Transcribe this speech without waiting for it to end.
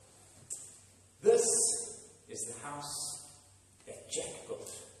is the house that Jack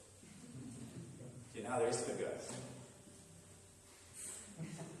built. Do you know how the rest of it goes?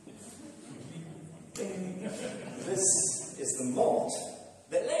 This is the malt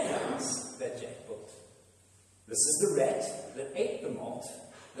that lay in the house that Jack built. This is the rat that ate the malt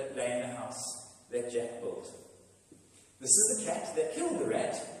that lay in the house that Jack built. This is the cat that killed the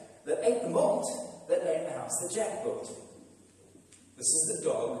rat that ate the malt that lay in the house that Jack built. This is the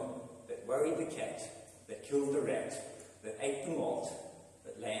dog that worried the cat that killed the rat that ate the malt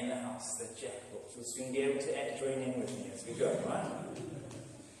that lay in the house that Jack built. You'll soon be able to join in with me as we go, right?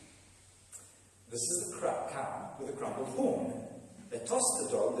 This is the cow with a crumpled horn that tossed the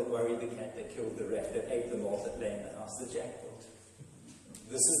dog that worried the cat that killed the rat that ate the malt that lay in the house that Jack built.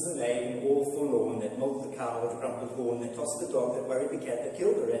 This is the maiden all forlorn that milked the cow with a crumpled horn that tossed the dog that worried the cat that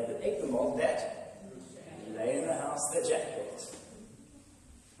killed the rat that ate the malt that lay in the house that Jack built.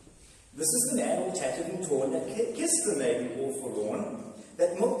 This is the man all tattered and torn that kissed the maiden all forlorn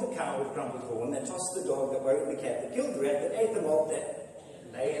that milked the cow with crumpled horn that tossed the dog that worried the cat that killed the rat that ate the malt that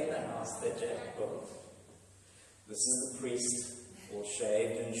lay in the house that Jack built. This is the priest all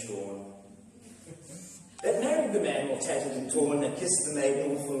shaved and shorn that married the man all tattered and torn, that kissed the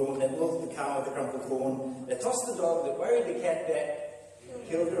maiden all forlorn, that milked the cow with the crumpled horn, that tossed the dog, that worried the cat, that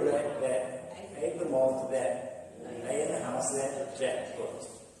killed the rat, that ate the malt, that lay in the house that Jack built.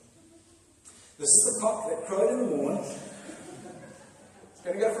 This is the cock that crowed in the morn. It's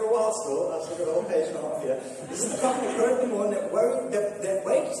going to go for a while still. I've still got a whole page and a half here. This is the cock that crowed in the morn, that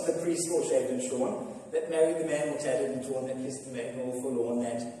waked the priest all shaved and shorn, that married the man all tattered and torn, that kissed the maiden all forlorn,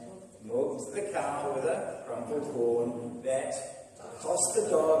 that milked the cow with a crumpled horn, that tossed the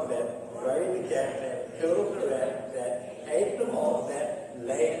dog, that worried the cat, that killed the rat, that ate them all, that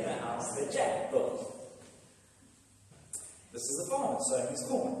lay in the house that Jack built. This is the farmer sowing his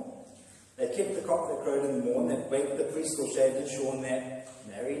corn. That kept the cock that crowed in the morn, that waked the priest all shaved and shorn, that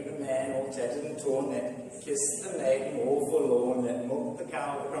married the man all tattered and torn, that kissed the maiden all forlorn, that milked the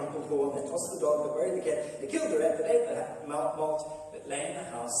cow with a crumpled horn, that tossed the dog, that worried the cat, that killed the rat, that ate the malt, that lay in the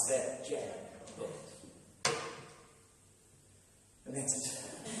house that Jack built. And that's it.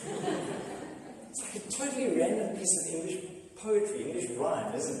 It's like a totally random piece of English poetry, English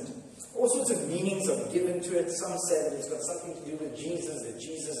rhyme, isn't it? All sorts of meanings are given to it. Some say that it's got something to do with Jesus, that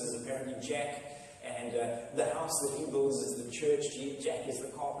Jesus is apparently Jack, and the house that he builds is the church. Jack is the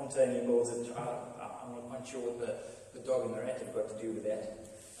carpenter, and he builds it. I'm not quite sure what the dog and the rat have got to do with that.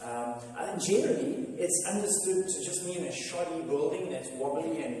 Generally, it's understood to just mean a shoddy building that's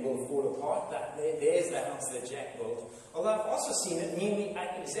wobbly and will fall apart. There's the house that Jack built. Although I've also seen it mean the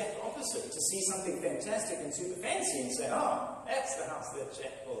exact opposite, to see something fantastic and super fancy and say, oh, that's the house that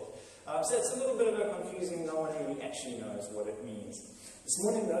Jack built. So it's a little bit of a confusing, no one really actually knows what it means. This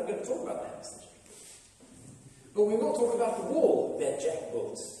morning, though, I'm going to talk about the house that Jack built. But we will talk about the wall that Jack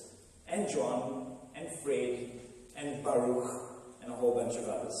built, and John, and Fred, and Baruch, and a whole bunch of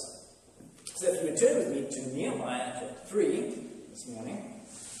others. So if you would turn with me to Nehemiah chapter 3 this morning,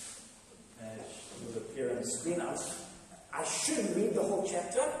 it will appear on the screen. I should read the whole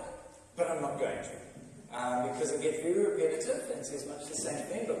chapter, but I'm not going to. Because it gets very repetitive and says much the same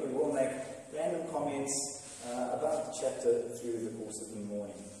thing, but we will make random comments about the chapter through the course of the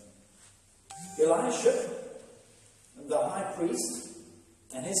morning. Elisha, the high priest,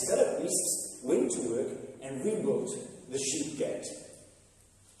 and his fellow priests went to work and rebuilt the sheep gate.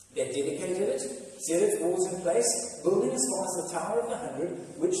 They dedicated it, set its walls in place, building as far as the Tower of the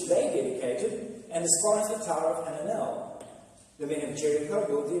 100, which they dedicated, and as far as the Tower of Hananel. The men of Jericho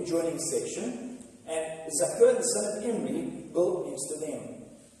built the adjoining section, and Zakur the son of Imri built next to them.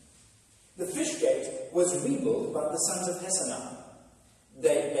 The fish gate was rebuilt by the sons of Hassanah.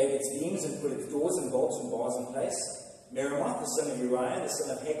 They laid its beams and put its doors and bolts and bars in place. Meremoth, the son of Uriah, the son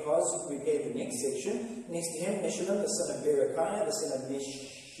of Hakaz, repaired the next section. Next to him, Meshullam, the son of Berechiah, the son of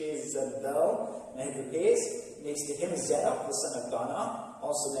Meshezabel, made repairs. Next to him, Zadok, the son of Bana,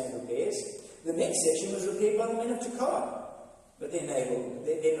 also made repairs. The next section was repaired by the men of Tekoa. But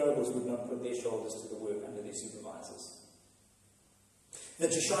their nobles would not put their shoulders to the work under their supervisors. The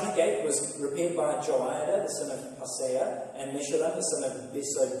Joshana gate was repaired by Joiada, the son of Paseah, and Meshullam, the son of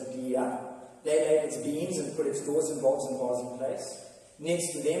Besodiah. They laid its beams and put its doors and bolts and bars in place.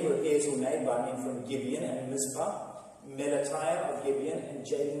 Next to them, repairs were made by men from Gibeon and Mizpah, Melatiah of Gibeon, and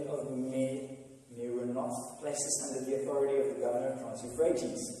Jabin of Meronoth, places under the authority of the governor of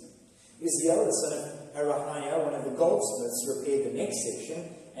Trans-Euphrates. Uzziel, the son of Harahiah, one of the goldsmiths, repaired the next section,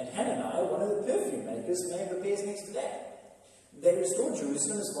 and Hananiah, one of the perfume makers, made repairs next to that. They restored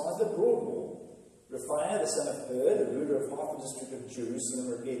Jerusalem as far as the broad wall. Rephaiah, the son of Hur, the ruler of half the district of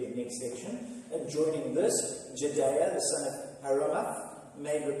Jerusalem, repaired the next section. And joining this, Jedaiah, the son of Haramath,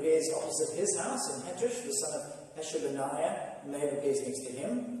 made repairs opposite his house. And Hattush, the son of Hashabaniah, made repairs next to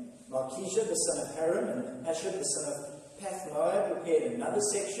him. Malchijah, the son of Haram, and Hashab, the son of Pathmoab, repaired another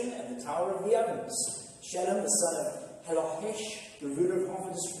section at the Tower of the Ovens. Shalom, the son of Halohesh, the ruler of half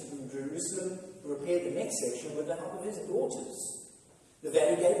the district of Jerusalem, repaired the next section with the help of his daughters. The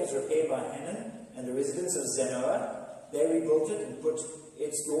valley gate was repaired by Hanan and the residents of Zanoah. They rebuilt it and put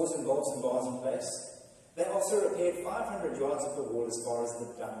its doors and bolts and bars in place. They also repaired 500 yards of the wall as far as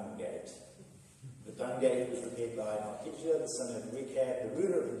the dung gate. The dung gate was repaired by Malchijah, the son of Rechab, the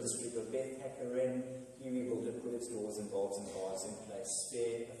ruler of the district of Beth Hakerem. He rebuilt it, put its doors and bolts and bars in place.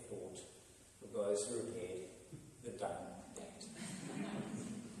 Spare a thought for those who repaired the dung gate.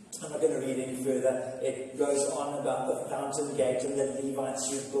 I'm not going to read any further. It goes on about the fountain gate and the Levites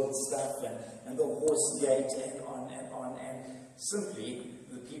who built stuff and the horse gate and on and on. And simply,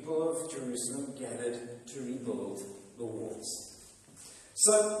 the people of Jerusalem gathered to rebuild the walls.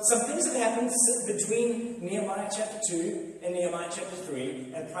 So, some things have happened between Nehemiah chapter 2 and Nehemiah chapter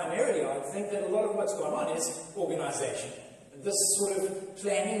 3. And primarily, I think that a lot of what's going on is organization. This sort of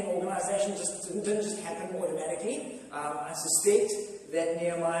planning and organization didn't just happen automatically. I suspect that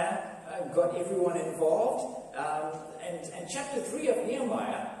Nehemiah got everyone involved. And chapter 3 of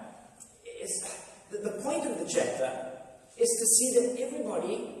Nehemiah is the point of the chapter is to see that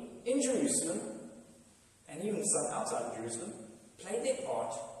everybody in Jerusalem, and even some outside of Jerusalem, played their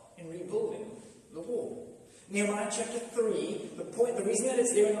part in rebuilding the wall. Nehemiah chapter 3, the reason that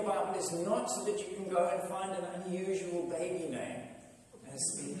it's there in the Bible is not so that you can go and find an unusual baby name,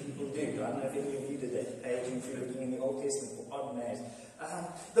 as many people do. I don't know if any of you did that page if you're looking in the Old Testament for odd names.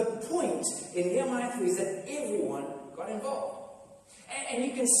 The point in Nehemiah 3 is that everyone got involved. And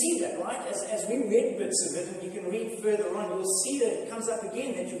you can see that, right? As we read bits of it, and you can read further on, you'll see that it comes up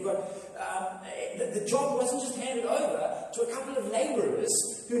again, that you've got, the job wasn't just handed over to a couple of labourers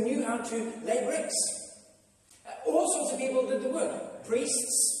who knew how to lay bricks. All sorts of people did the work.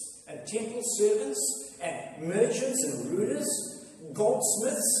 Priests and temple servants and merchants and rulers,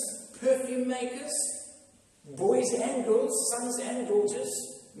 goldsmiths, perfume makers, boys and girls, sons and daughters,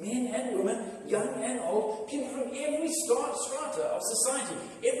 men and women, young and old, people from every strata of society,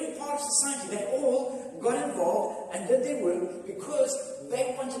 every part of society, they all got involved and did their work because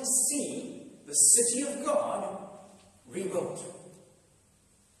they wanted to see the city of God rebuilt.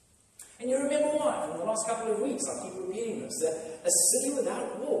 And you remember why? From the last couple of weeks, I keep repeating this, that a city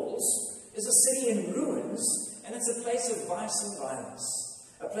without walls is a city in ruins, and it's a place of vice and violence,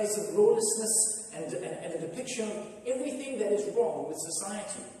 a place of lawlessness and a depiction of everything that is wrong with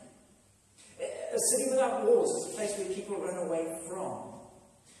society. A city without walls is a place where people run away from.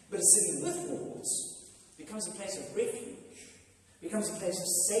 But a city with walls becomes a place of refuge, becomes a place of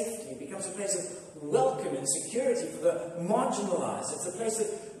safety, becomes a place of welcome and security for the marginalized. It's a place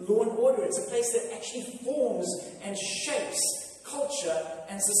of law and order. It's a place that actually forms and shapes culture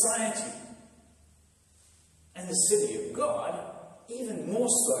and society. And the city of God, even more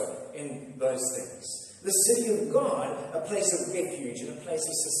so in those things. The city of God, a place of refuge and a place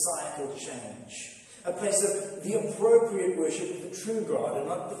of societal change. A place of the appropriate worship of the true God and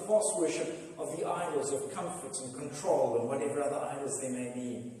not the false worship of the idols of comfort and control and whatever other idols there may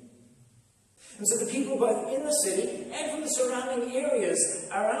be. And so the people both in the city and from the surrounding areas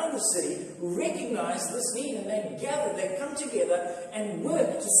around the city recognize this need, and they gather, they come together and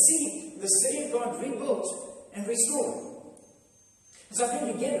work to see the city of God rebuilt and restored. So I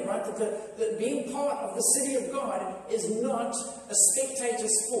think you get it, right? That being part of the city of God is not a spectator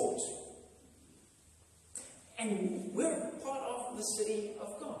sport. And we're part of the city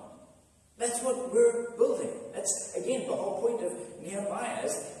of God. That's what we're building. That's, again, the whole point of Nehemiah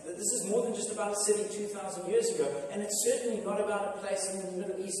is that this is more than just about a city 2,000 years ago. And it's certainly not about a place in the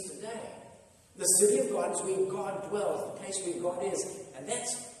Middle East today. The city of God is where God dwells, the place where God is. And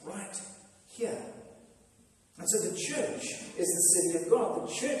that's right here. And so the church is the city of God.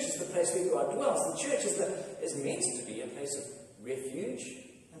 The church is the place where God dwells. The church is meant to be a place of refuge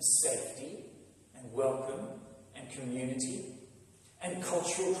and safety and welcome and community and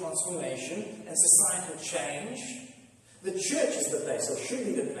cultural transformation and societal change. The church is the place, or should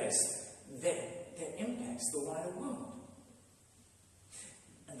be the place, that impacts the wider world.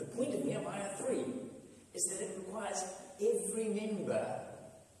 And the point of Nehemiah 3 is that it requires every member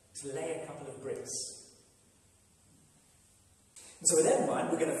to lay a couple of bricks. And so with that in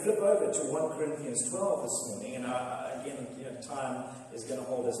mind, we're going to flip over to 1 Corinthians 12 this morning. And again, time is going to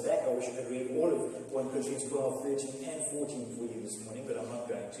hold us back. I wish I could read all of 1 Corinthians 12, 13 and 14 for you this morning, but I'm not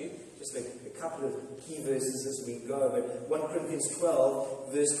going to. Just a couple of key verses as we go. But 1 Corinthians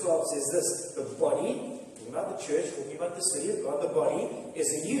 12, verse 12 says this: the body, talking about the church, talking about the city of God, the body is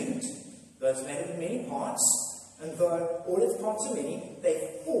a unit. Though it's made of many parts, and though all its parts are many,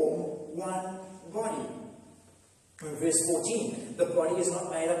 they form one body. In verse 14, the body is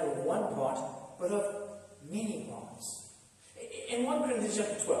not made up of one part, but of many parts. In 1 Corinthians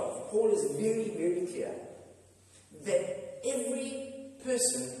chapter 12, Paul is very, very clear that every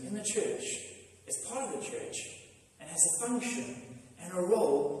person in the church is part of the church and has a function and a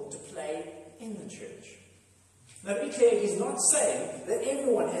role to play in the church. Now, to be clear, he's not saying that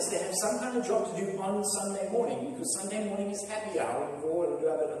everyone has to have some kind of job to do on Sunday morning, because Sunday morning is happy hour and we all do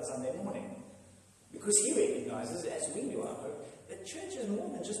our bit on Sunday morning. Because he recognizes, as we do, I hope, that church is more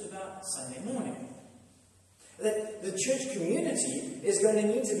than just about Sunday morning. That the church community is going to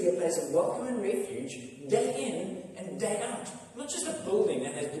need to be a place of welcome and refuge, day in and day out. Not just a building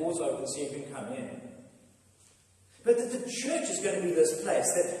that has doors open so you can come in. But that the church is going to be this place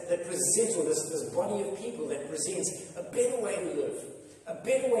that presents, or this body of people that presents a better way to live, a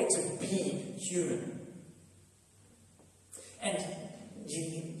better way to be human. And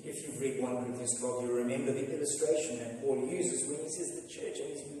if you've read 1 Corinthians 12, you remember the illustration that Paul uses when he says the church,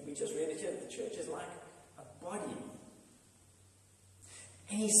 and we just read it here, the church is like a body.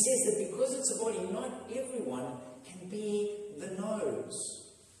 And he says that because it's a body, not everyone can be the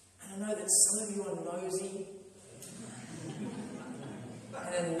nose. And I know that some of you are nosy,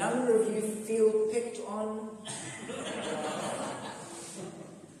 and a number of you feel picked on.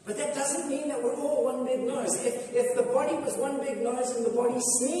 But that doesn't mean that we're all one big nose. If the body was one big nose and the body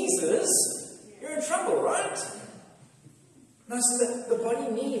sneezes, you're in trouble, right? No, so the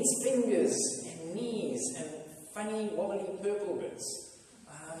body needs fingers and knees and funny, wobbly purple bits,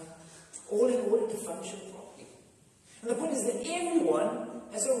 all in order to function properly. And the point is that everyone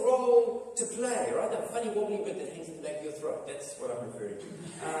has a role to play, right? That funny, wobbly bit that hangs in the back of your throat. That's what I'm referring to.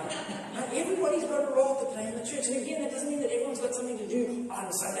 Everybody's got a role to play in the church. And again, that doesn't mean that everyone's got something to do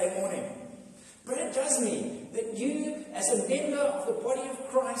on Sunday morning. But it does mean that you, as a member of the body of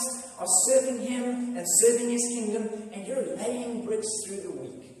Christ, are serving Him and serving His kingdom, and you're laying bricks through the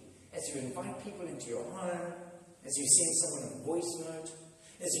week. As you invite people into your home, as you send someone a voice note,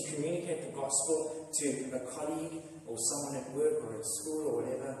 as you communicate the gospel to a colleague or someone at work or at school or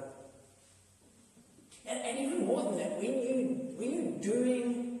whatever. And even more than that, when you're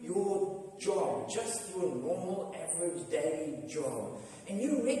doing your job, just your normal, average, daily job, and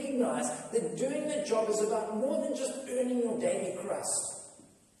you recognize that doing that job is about more than just earning your daily crust,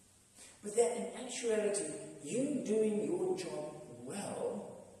 but that in actuality, you doing your job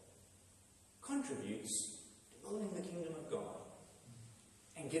well contributes to building the kingdom of God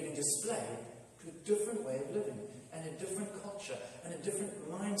and giving display to a different way of living and a different culture and a different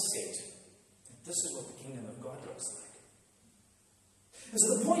mindset. This is what the kingdom of God looks like. And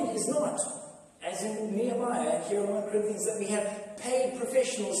so the point is not, as in Nehemiah and here in 1 Corinthians, that we have paid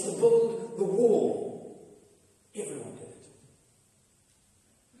professionals to build the wall. Everyone did it.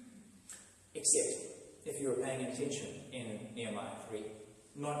 Except, if you were paying attention in Nehemiah 3,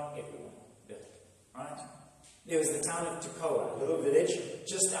 not everyone did it. Right? There was the town of Tekoa, a little village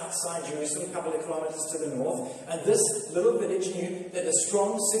just outside Jerusalem, a couple of kilometers to the north. And this little village knew that the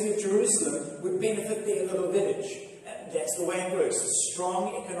strong city of Jerusalem would benefit their little village. And that's the way it works. A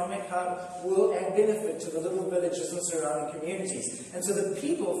strong economic hub will add benefit to the little villages and surrounding communities. And so the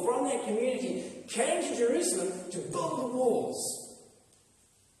people from that community came to Jerusalem to build the walls.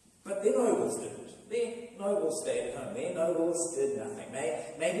 But their nobles didn't. Their nobles stayed at home. Their nobles did nothing.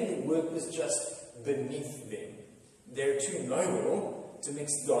 Maybe the work was just beneath them. They're too noble to mix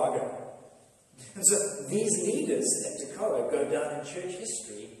Dago. And so these leaders at Tekoa go down in church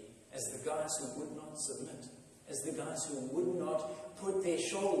history as the guys who would not submit, as the guys who would not put their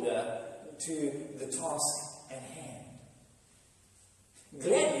shoulder to the task at hand.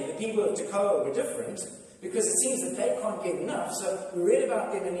 Gladly, the people of Tekoa were different, because it seems that they can't get enough. So we read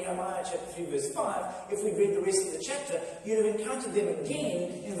about them in Nehemiah chapter 3, verse 5. If we'd read the rest of the chapter, you'd have encountered them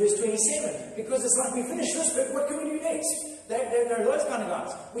again in verse 27. Because it's like, we finished this bit, what can we do next? They're those kind of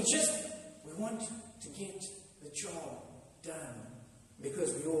guys. We want to get the job done.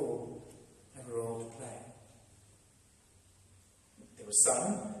 Because we all have a role to play. There were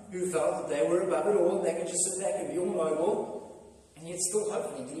some who felt that they were above it all, they could just sit back and be all noble, and yet still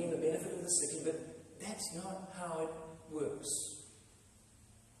hopefully glean the benefit of the city. But that's not how it works.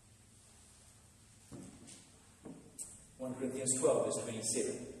 1 Corinthians 12, verse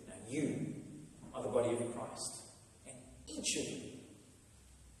 27. Now you are the body of Christ, and each of you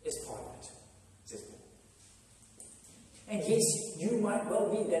is part of it, says Paul. And yes, you might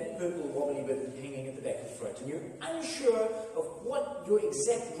well be that purple wobbly bit hanging at the back of the throat, and you're unsure of what your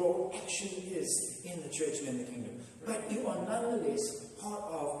exact role actually is in the church and in the kingdom. But you are nonetheless part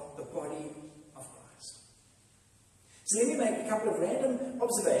of the body of Christ. So let me make a couple of random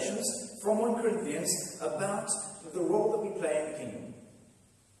observations from 1 Corinthians about the role that we play in the kingdom.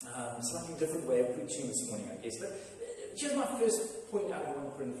 Slightly different way of preaching this morning, I guess. But here's my first point out of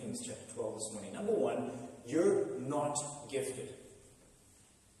 1 Corinthians chapter 12 this morning. Number one, you're not gifted.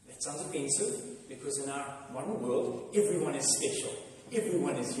 That sounds offensive because in our modern world, everyone is special.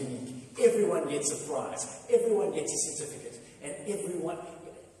 Everyone is unique. Everyone gets a prize. Everyone gets a certificate. And everyone...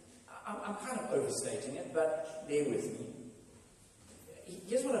 I'm kind of overstating it, but bear with me.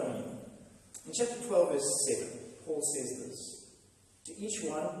 Here's what I mean. In chapter 12, verse 7, Paul says this. To each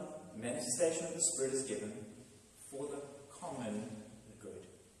one, manifestation of the Spirit is given for the common good.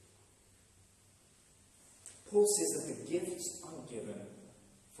 Paul says that the gifts are given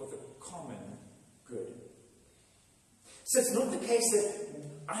for the common good. So it's not the case that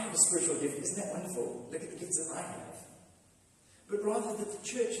I have a spiritual gift. Isn't that wonderful? Look at the gifts that I have. But rather that the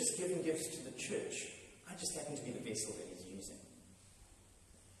church is giving gifts to the church. I just happen to be the vessel that he's using.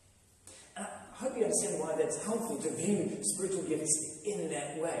 And I hope you understand why that's helpful to view spiritual gifts in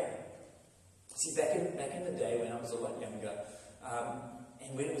that way. See, back in the day when I was a lot younger,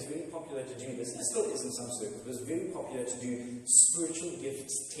 and when it was very popular to do this, and it still is in some circles, it was very popular to do spiritual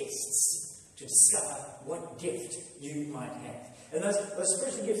gifts tests to discover what gift you might have. And those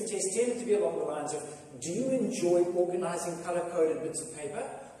spiritual gifts tests tended to be along the lines of, do you enjoy organizing color-coded bits of paper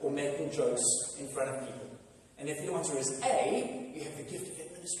or making jokes in front of people? And if the answer is A, you have the gift of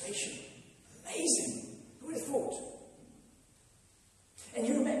administration. Amazing. Who would have thought? And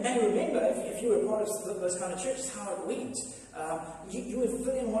you may remember, if you were part of those kind of churches, how it went. You would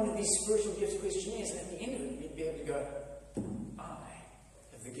fill in one of these spiritual gifts questionnaires, and at the end of it, you'd be able to go, I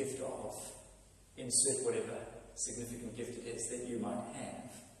have the gift of, insert whatever significant gift it is that you might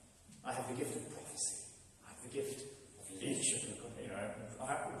have. I have the gift of prophecy. I have the gift of leadership.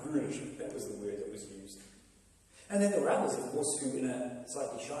 Rulership, that was the word that was used. And then there were others, of course, who in a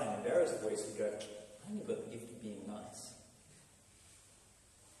slightly shy and embarrassed voice would go, I only got the gift of being nice.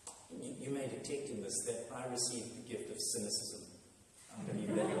 You may detect in this that I received the gift of cynicism. I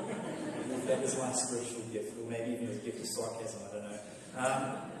believe that is my spiritual gift, or maybe even the gift of sarcasm, I don't know.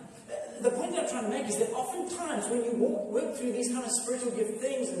 The point that I'm trying to make is that oftentimes when you work through these kind of spiritual gift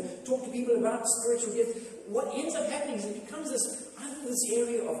things and talk to people about spiritual gifts, what ends up happening is it becomes either this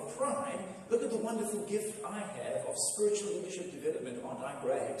area of pride. Look at the wonderful gift I have of spiritual leadership development, aren't I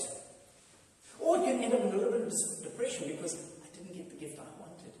great? Or it can end up in a little bit of depression because I didn't get the gift I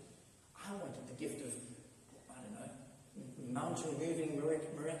wanted. I wanted the gift of, I don't know, mountain-moving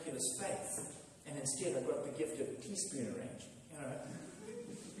miraculous faith. And instead I got the gift of teaspoon arranging.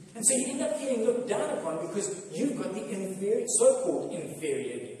 And so you end up getting looked down upon because you've got the so-called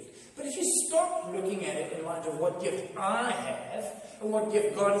inferior gift. But if you stop looking at it in light of what gift I have, and what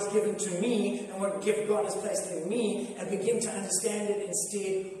gift God has given to me, and what gift God has placed in me, and begin to understand it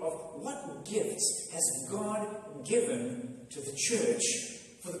instead of what gifts has God given to the church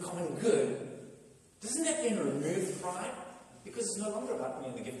for the common good, doesn't that then remove pride? Because it's no longer about me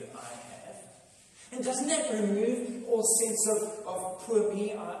and the gift that I have. And doesn't that remove all sense of poor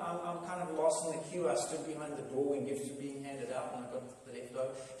me? I'm kind of lost in the queue. I stood behind the door when gifts were being handed out and I got the left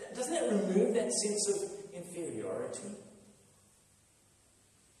over. Doesn't that remove that sense of inferiority?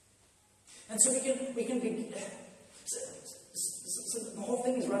 And so we can be... So the whole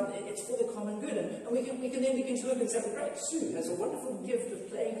thing is right, it's for the common good. And we can then begin to look and say, well, great, Sue has a wonderful gift of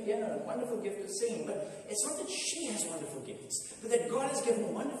playing piano, a wonderful gift of singing, but it's not that she has wonderful gifts, but that God has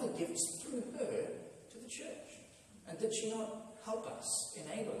given wonderful gifts through her to the church. And did she not help us,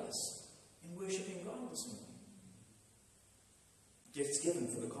 enable us in worshipping God this morning? Gifts given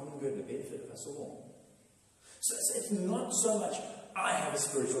for the common good and the benefit of us all. So it's not so much, I have a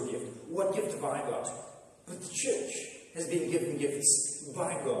spiritual gift, what gift have I got? But the church has been given gifts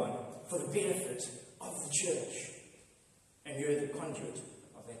by God for the benefit of the church. And you're the conduit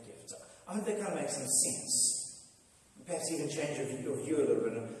of that gift. So I hope that kind of makes some sense. Perhaps even change your view a little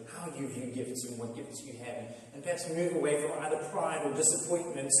bit on how you view gifts and what gifts you have. And perhaps move away from either pride or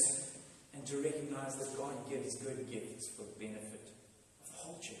disappointment and to recognize that God gives good gifts for the benefit of the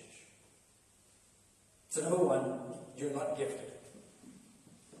whole church. So number one, you're not gifted.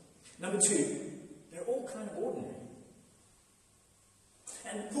 Number two, they're all kind of ordinary.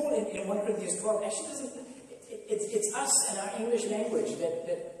 And Paul in 1 Corinthians 12 actually doesn't, it's us and our English language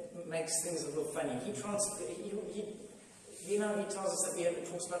that makes things a little funny. He tells us that he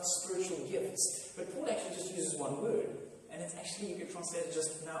talks about spiritual gifts, but Paul actually just uses one word, and it's actually, you could translate it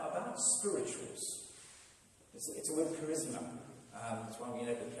just now, about spirituals. It's a word, charisma. That's why we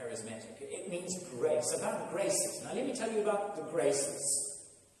know the charismatic. It means grace, about graces. Now let me tell you about the graces.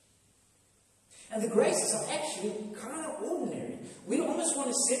 And the graces are actually kind of ordinary. We almost want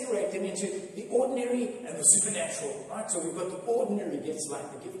to separate them into the ordinary and the supernatural, right? So we've got the ordinary gifts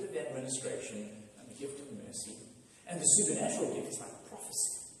like the gift of administration and the gift of mercy, and the supernatural gifts like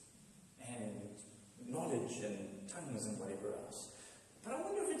prophecy and knowledge and tongues and whatever else. But I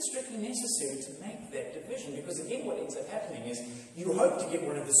wonder if it's strictly necessary to make that division, because again what ends up happening is you hope to get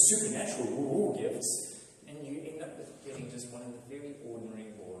one of the supernatural gifts, and you end up with getting just one of the very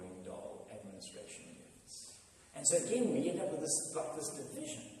ordinary, boring, dull administration gifts. And so again we end up with this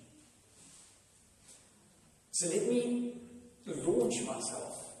division. So let me launch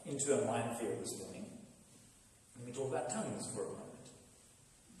myself into a minefield this morning. Let me talk about tongues for a moment.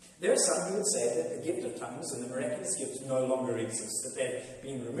 There are some who would say that the gift of tongues and the miraculous gifts no longer exist, that they've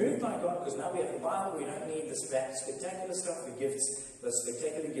been removed by God because now we have the Bible, we don't need this spectacular stuff, the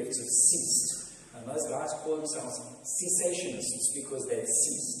spectacular gifts have ceased. And those guys call themselves cessationists because they've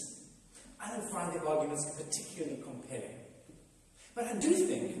ceased. I don't find their arguments particularly compelling. But I do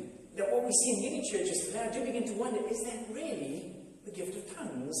think that what we see in many churches today, I do begin to wonder, is that really the gift of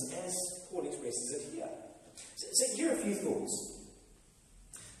tongues as Paul expresses it here? So here are a few thoughts.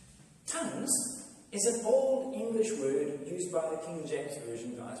 Tongues is an old English word used by the King James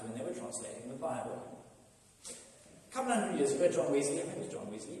Version guys when they were translating the Bible. A couple hundred years ago, John Wesley, I think it was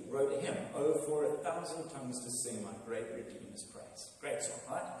John Wesley, wrote a hymn, "Oh, for 1,000 tongues to sing my great Redeemer's praise." Great song,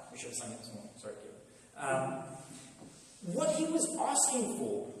 right? We should have sung it this morning. Sorry, Kevin. What he was asking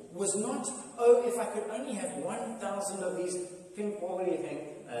for was not, oh, if I could only have 1,000 of these pink quality things,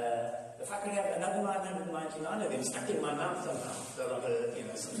 if I could have another 999 of them stuck in my mouth somehow, so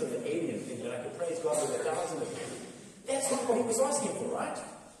like some sort of alien thing that I could praise God with 1,000 of them. That's not what he was asking for, right?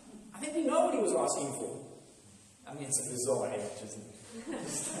 I think we know what he was asking for. I mean, it's a bizarre image, isn't it?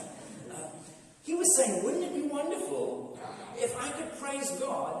 He was saying, wouldn't it be wonderful if I could praise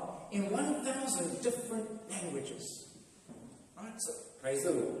God in 1,000 different languages? Right? So, praise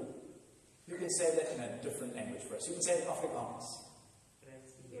the Lord. You can say that in a different language for us. You can say it in Afrikaans.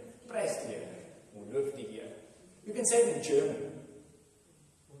 Praise the Heer. Or loof die Heer. You can say it in German.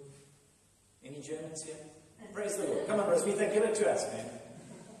 Any Germans here? Praise the Lord. Come on, Roswitha, give it to us, man.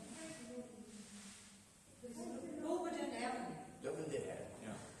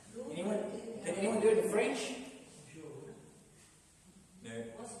 Can anyone do it in French? No.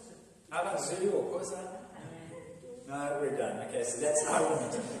 How about Zulu or Xhosa? No, we're done. Okay, so that's our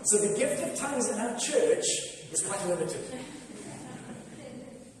limit. So the gift of tongues in our church is quite limited.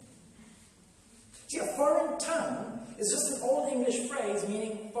 See, a foreign tongue is just an old English phrase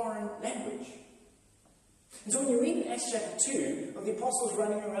meaning foreign language. And so when you read in Acts chapter 2 of the apostles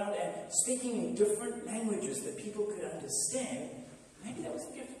running around and speaking in different languages that people could understand, maybe that was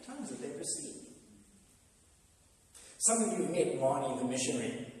the gift of tongues that they received. Some of you have met Marnie the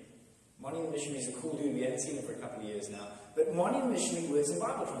missionary. Marnie the missionary is a cool dude. We haven't seen him for a couple of years now. But Marnie the missionary works in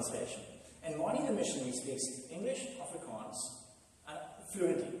Bible translation. And Marnie the missionary speaks English, Afrikaans,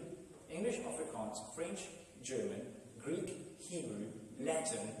 fluently. English, Afrikaans, French, German, Greek, Hebrew,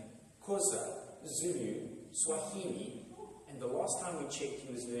 Latin, Xhosa, Zulu, Swahili, and the last time we checked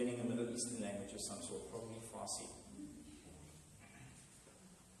he was learning a Middle Eastern language of some sort, probably Farsi.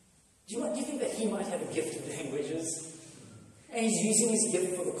 Do you think that he might have a gift of languages? And he's using his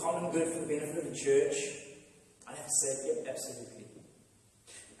gift for the common good, for the benefit of the church? I'd have to say, yep, absolutely.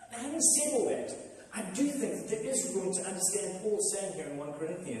 Now, having said all that, I do think that there is room to understand Paul saying here in 1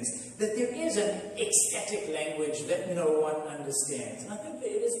 Corinthians that there is an ecstatic language that no one understands. And I think that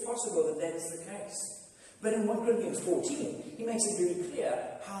it is possible that that is the case. But in 1 Corinthians 14, he makes it very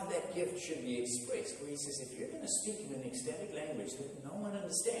clear how that gift should be expressed. Where he says, if you're going to speak in an ecstatic language that no one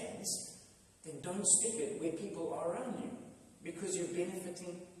understands, then don't speak it where people are around you. Because you're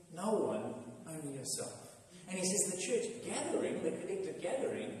benefiting no one, only yourself. And he says the church gathering, the collective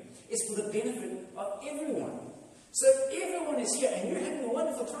gathering, is for the benefit of everyone. So if everyone is here and you're having a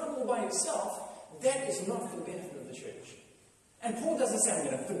wonderful time all by yourself, that is not for the benefit of the church. And Paul doesn't say, I'm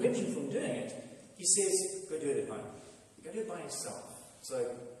going to forbid you from doing it. He says, go do it at home. Go do it by yourself.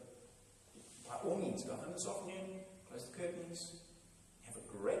 So, by all means, go home this afternoon, close the curtains, have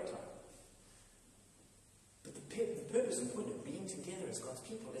a great time. But the purpose and point of being together as God's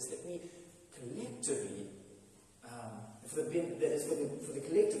people is that we collectively, for the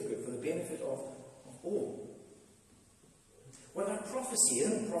collective good, for the benefit of all. What about prophecy?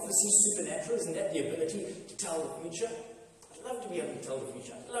 Isn't prophecy supernatural? Isn't that the ability to tell the future? I'd love to be able to tell the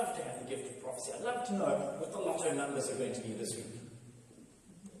future. I'd love to have the gift of prophecy. I'd love to know what the lotto numbers are going to be this week.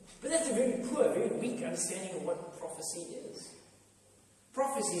 But that's a very poor, very weak understanding of what prophecy is.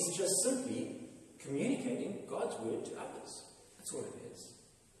 Prophecy is just simply communicating God's word to others. That's all it is.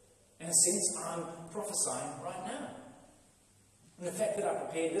 In a sense, I'm prophesying right now. And the fact that I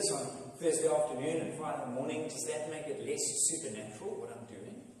prepared this on Thursday afternoon and Friday morning, does that make it less supernatural, what I'm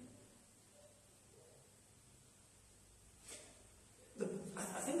doing?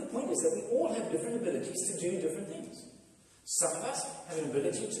 I think the point is that we all have different abilities to do different things. Some of us have an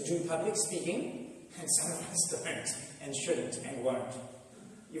ability to do public speaking, and some of us don't, and shouldn't, and won't.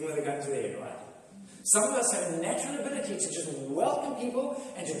 Even with a gun to the head, right? Some of us have a natural ability to just welcome people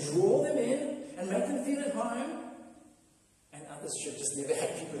and to draw them in and make them feel at home. And others should just never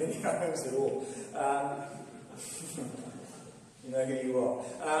have people in their homes at all. You know who you are.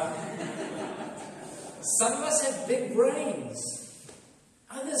 Some of us have big brains.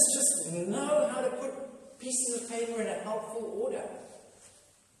 Others just know how to put pieces of paper in a helpful order.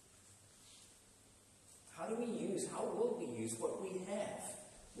 How will we use what we have?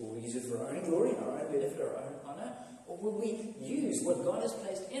 Will we use it for our own glory, our own benefit, our own honor? Or will we use what God has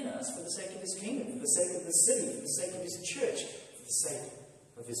placed in us for the sake of His kingdom, for the sake of the city, for the sake of His church, for the sake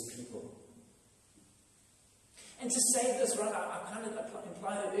of His people? And to say this, right, I kind of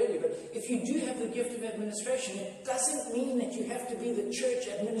implied it earlier, but if you do have the gift of administration, it doesn't mean that you have to be the church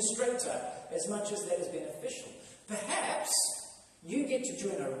administrator as much as that is beneficial. Perhaps you get to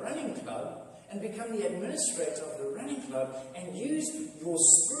join a running club and become the administrator of the running club and use your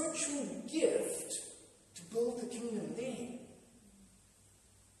spiritual gift to build the kingdom there.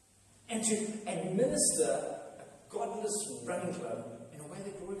 And to administer a godless running club in a way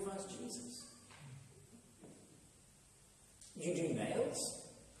that glorifies Jesus. You do nails?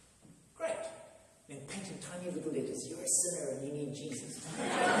 Great. Then paint in tiny little letters, you're a sinner and you need Jesus.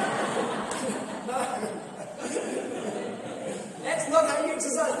 No. That's not how you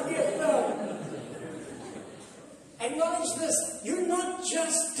exercise the gift, no. Acknowledge this. You're not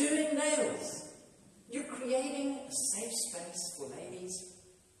just doing nails. You're creating a safe space for ladies,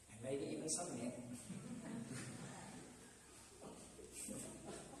 and maybe even some men.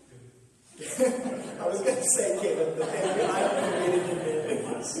 I was going to say Kevin, but then I don't really get there.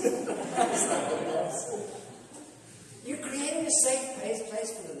 You're creating a safe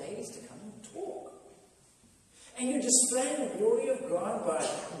place for the ladies to come and talk. And you're displaying the glory of God by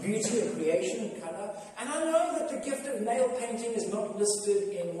beauty of creation and colour. And I know that the gift of nail painting is not listed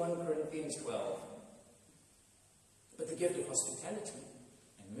in 1 Corinthians 12. But the gift of hospitality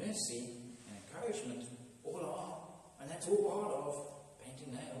and mercy and encouragement all are. And that's all part of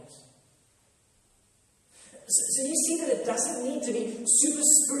painting nails. So you see that it doesn't need to be super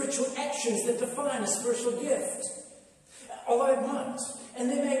spiritual actions that define a spiritual gift. Although it might. And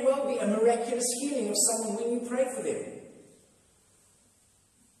there may well be a miraculous healing of someone when you pray for them.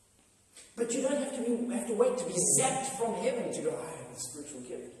 But you don't have to wait to be zapped from heaven to go, I have a spiritual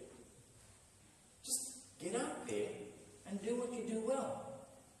gift. Just get out there and do what you do well.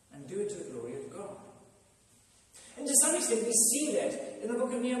 And do it to the glory of God. And to some extent we see that in the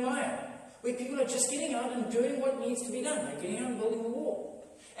book of Nehemiah, where people are just getting out and doing what needs to be done. They're getting out and building the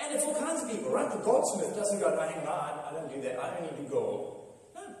wall. And it's all kinds of people, right? The goldsmith doesn't go, no, hang on, I don't do that. I only do gold.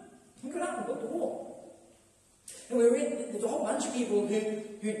 No, he got out and built the wall. And we read there's a whole bunch of people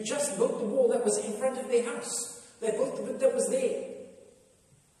who just built the wall that was in front of their house. They built the bit that was there.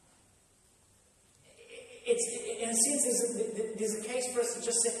 In a sense, there's a case for us to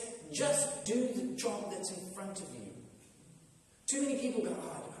just say, just do the job that's in front of you. Too many people go,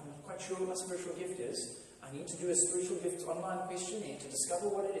 I'm not quite sure what my spiritual gift is. I need to do a spiritual gift online questionnaire to discover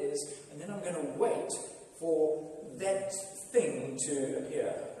what it is, and then I'm going to wait for that thing to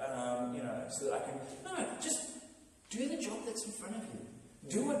appear, so that I can... No, just do the job that's in front of you.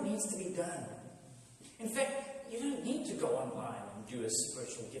 Do what needs to be done. In fact, you don't need to go online and do a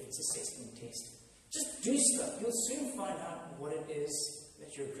spiritual gifts assessment test. Just do stuff. You'll soon find out what it is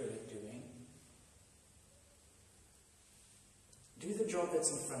that you're good at doing. Do the job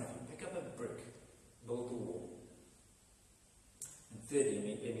that's in front of you. Pick up a brick. Build the wall. And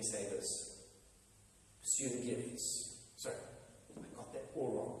thirdly, let me say this. Pursue the gifts. Sorry, I got that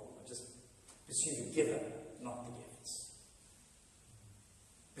all wrong. I just pursue the giver, not the gifts.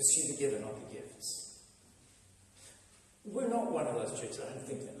 Pursue the giver, not the gifts. We're not one of those churches, I don't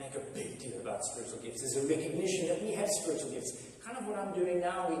think, that make a big deal about spiritual gifts. There's a recognition that we have spiritual gifts. Kind of what I'm doing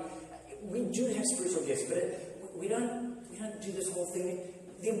now, we do have spiritual gifts, but we don't do this whole thing.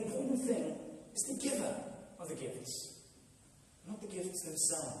 The important thing is the giver of the gifts. not the gifts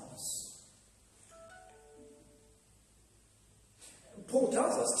themselves. Paul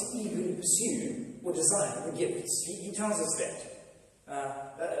tells us to eagerly pursue or desire the gifts. He tells us that.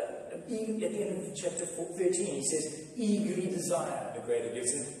 Even at the end of chapter 13, he says, eagerly desire the greater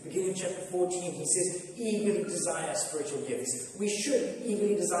gifts. And beginning of chapter 14, he says, eagerly desire spiritual gifts. We should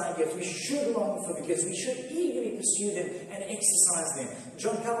eagerly desire gifts. We should long for the gifts. We should eagerly pursue them and exercise them.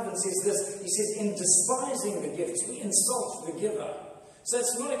 John Calvin says this. He says, in despising the gifts, we insult the giver. So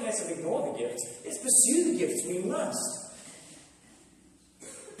it's not a case of ignore the gifts. It's pursue the gifts. We must.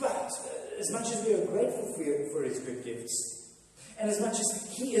 But as much as we are grateful for his good gifts, and as much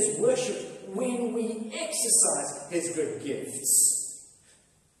as he is worshipped when we exercise his good gifts,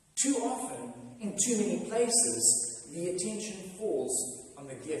 too often, in too many places, the attention falls on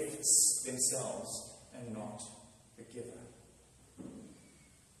the gifts themselves and not the giver.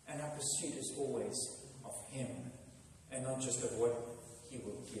 And our pursuit is always of him and not just of what he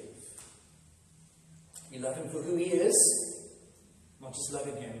will give. We love him for who he is, not just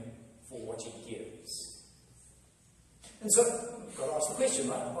loving him for what he gives. And so, I've got to ask the question,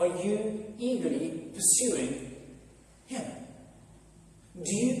 right? Are you eagerly pursuing him?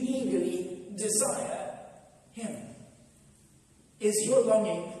 Do you eagerly desire him? Is your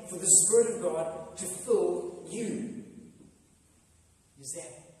longing for the Spirit of God to fill you? Is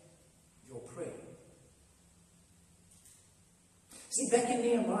that your prayer? See, back in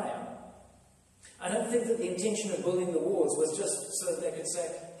Nehemiah, I don't think that the intention of building the walls was just so that they could say,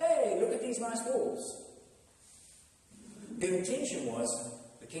 hey, look at these nice walls. Their intention was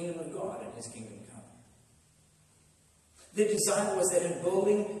the kingdom of God and his kingdom come. Their desire was that in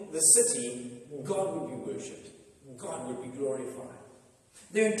building the city, God would be worshipped. God would be glorified.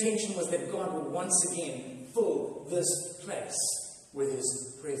 Their intention was that God would once again fill this place with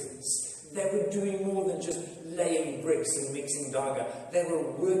his presence. They were doing more than just laying bricks and mixing daga. They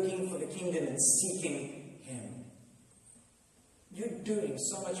were working for the kingdom and seeking him. You're doing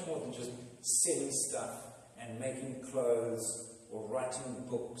so much more than just selling stuff and making clothes or writing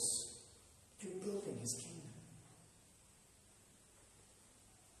books. You're building his kingdom.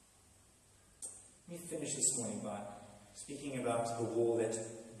 Let me finish this morning by speaking about the wall that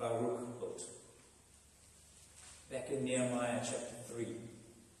Baruch built. Back in Nehemiah chapter 3,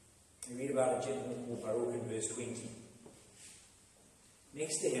 we read about a gentleman called Baruch in verse 20.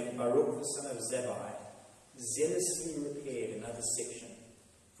 Next to him, Baruch the son of Zabbai zealously repaired another section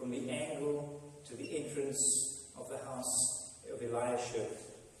from the angle to the entrance of the house of Eliashib,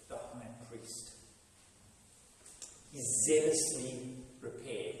 the high priest. He zealously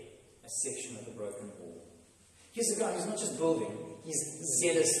repaired a section of the broken wall. Here's a guy who's not just building, he's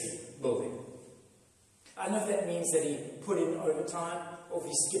zealously building. I don't know if that means that he put in overtime or if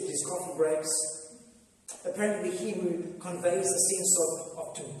he skipped his coffee breaks. Apparently the Hebrew conveys a sense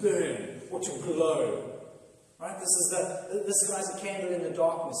of to burn or to glow. Right? This guy's a candle in the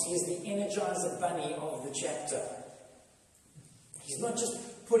darkness. He is the Energizer Bunny of the chapter. He's not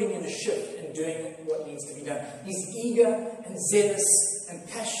just putting in a shift and doing what needs to be done. He's eager and zealous and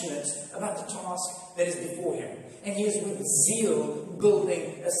passionate about the task that is before him. And he is with zeal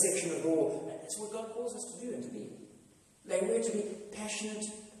building a section of the wall. And that's what God calls us to do and to be. Like we're to be passionate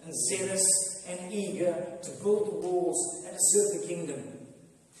and zealous and eager to build the walls and to serve the kingdom.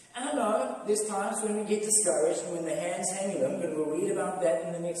 And I know there's times when we get discouraged and when the hands hang limp, and we'll read about that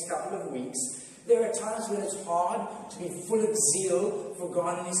in the next couple of weeks. There are times when it's hard to be full of zeal for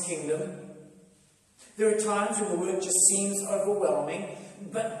God and his kingdom. There are times when the work just seems overwhelming.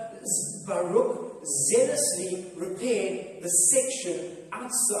 But Baruch zealously repaired the section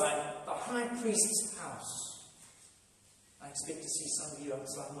outside the high priest's house. I expect to see some of you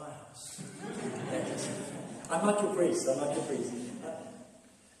outside my house. I'm not your priest. I'm not your priest.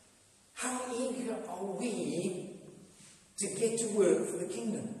 How eager are we to get to work for the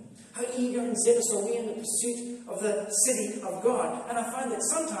kingdom? How eager and zealous are we in the pursuit of the city of God? And I find that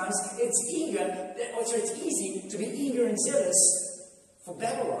sometimes it's easy to be eager and zealous for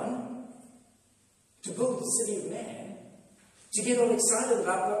Babylon, to build the city of man, to get all excited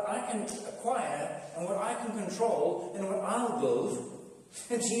about what I can acquire and what I can control and what I'll build,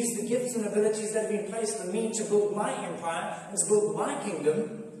 and to use the gifts and abilities that have been placed in me to build my empire and to build my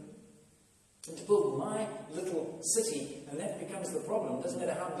kingdom, and to build my little city. And that becomes the problem. It doesn't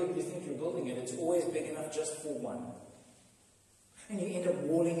matter how big you think you're building it, it's always big enough just for one. And you end up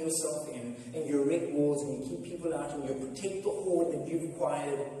walling yourself in, and you erect walls, and you keep people out, and you protect the hoard that you've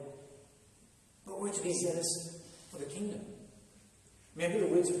acquired. But we're to be zealous for the kingdom. Remember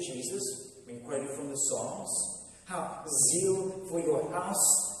the words of Jesus, being quoted from the Psalms? How zeal for your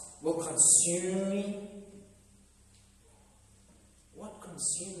house will consume me.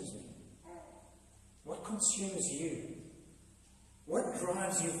 consumes me? What consumes you? What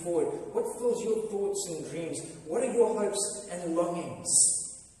drives you forward? What fills your thoughts and dreams? What are your hopes and longings?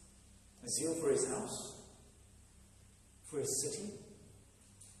 A zeal for his house? For his city?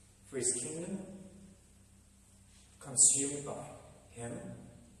 For his kingdom? Consumed by him?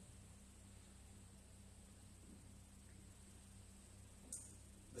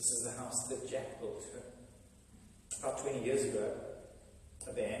 This is the house that Jack built. About 20 years ago,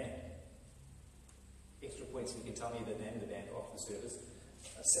 a band, extra points if you can tell me the name of the band after the service,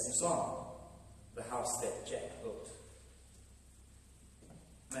 sang a song, The House That Jack Built.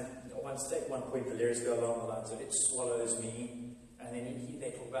 And at one point, the lyrics go along the lines of, it swallows me, and then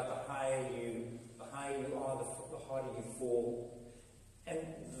they talk about the higher you are, the harder you fall. And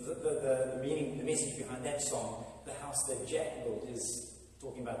the meaning, the message behind that song, The House That Jack Built, is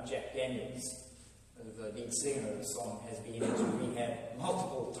talking about Jack Daniels. The lead singer of the song has been into rehab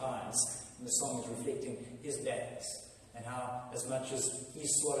multiple times, and the song is reflecting his battles and how, as much as he's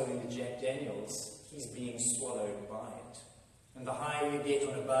swallowing the Jack Daniels, he's being swallowed by it. And the higher you get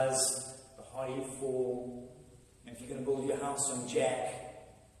on a buzz, the harder you fall. And if you're going to build your house on Jack,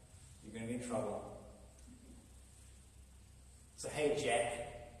 you're going to be in trouble. So, hey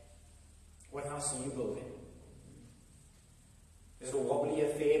Jack, what house are you building? Is it a wobbly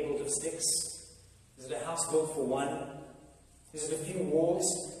affair built of sticks? Is it a house built for one? Is it a few walls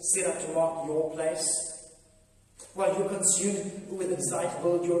set up to mark your place? While you're consumed with the desire to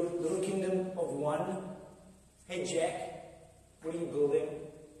build your little kingdom of one? Hey Jack, what are you building?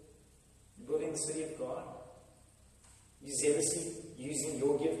 You're building the city of God. You zealously using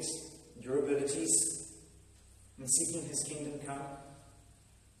your gifts, your abilities, and seeking his kingdom come.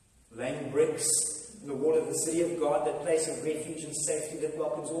 Laying bricks in the wall of the city of God, that place of refuge and safety that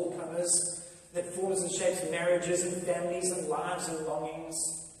welcomes all comers, that forms and shapes marriages and families and lives and longings,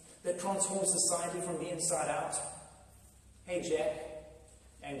 that transforms society from the inside out. Hey Jack,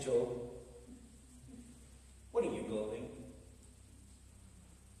 Angel, what are you building?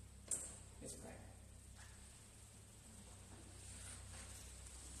 Let's pray.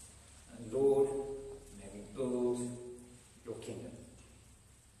 And Lord, may we build your kingdom.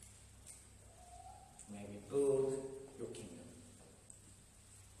 May we build your kingdom.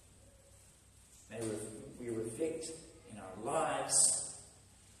 May we reflect in our lives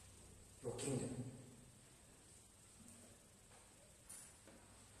your kingdom.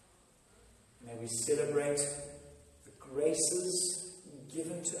 May we celebrate the graces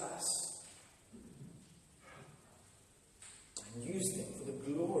given to us and use them for the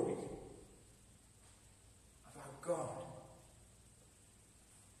glory of our God.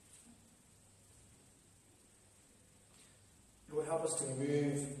 Lord, help us to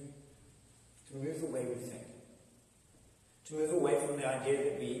move the way we think. To move away from the idea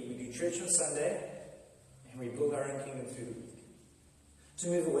that we do church on Sunday and we build our own kingdom through the week. To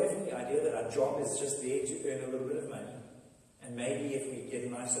move away from the idea that our job is just there to earn a little bit of money. And maybe if we get a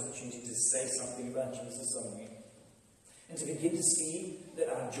nice opportunity to say something about Jesus somewhere. And to begin to see that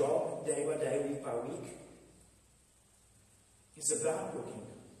our job, day by day, week by week, is about your kingdom.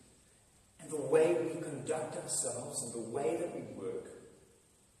 And the way we conduct ourselves and the way that we work,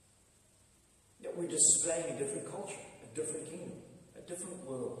 that we're displaying a different culture, a different kingdom, a different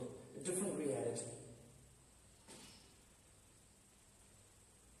world, a different reality.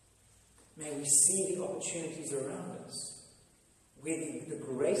 May we see the opportunities around us, where the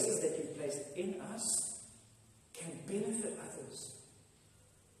graces that you've placed in us can benefit others.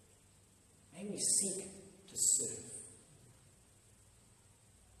 May we seek to serve.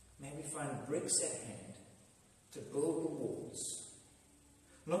 May we find bricks at hand to build the walls.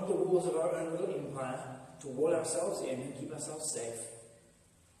 Not the walls of our own little empire to wall ourselves in and keep ourselves safe,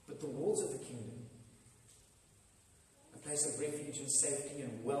 but the walls of the kingdom. A place of refuge and safety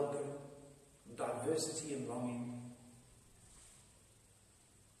and welcome, diversity and longing.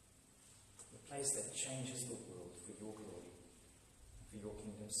 A place that changes the world for your glory, for your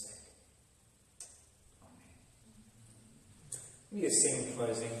kingdom's sake. Amen. Let me just sing in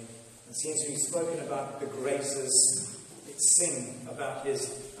closing. And since we've spoken about the graces, let's sing about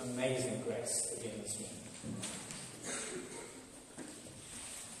his amazing grace again this morning.